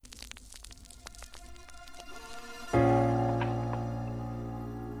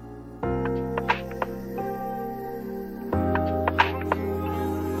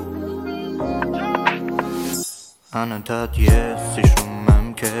Անընդհատ ես հիշում եմ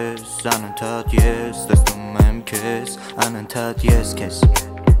քեզ, անընդհատ ես տեսնում եմ քեզ, անընդհատ ես քեզ,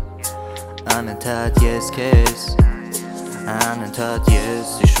 անընդհատ ես քեզ, անընդհատ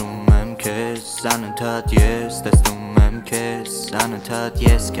ես հիշում եմ քեզ, անընդհատ ես տեսնում եմ քեզ, անընդհատ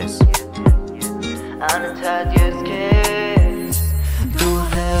ես քեզ, անընդհատ ես քեզ. Դու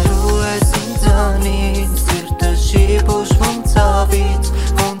հեռու ես ինձանից, սիրտը չի բուժվում ցավից,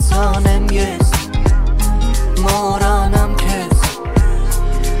 ոնց անեմ ես մոռանամ քեզ.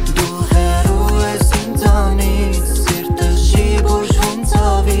 Դու հեռու ես ինձանից, սիրտը չի բուժվում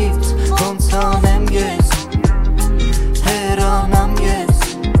ցավից, ոնց անեմ ես հեռանամ ես.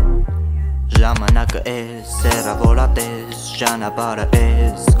 Ժամանակը ես, հեռավորատ ես, ճանապարհը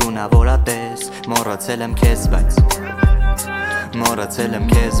ես, գունավորատ ես, մոռացել եմ քեզ, մոռացել եմ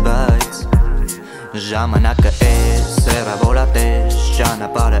քեզ, բայց ժամանակը ես, հեռավորատ ես,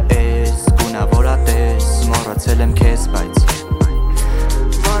 ճանապարհը ես, գունավորատ ես, մոռացել եմ քեզ,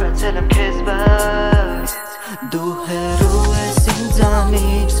 մոռացել եմ քեզ, բայց դու հեռու ես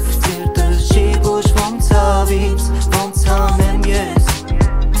ինձանից,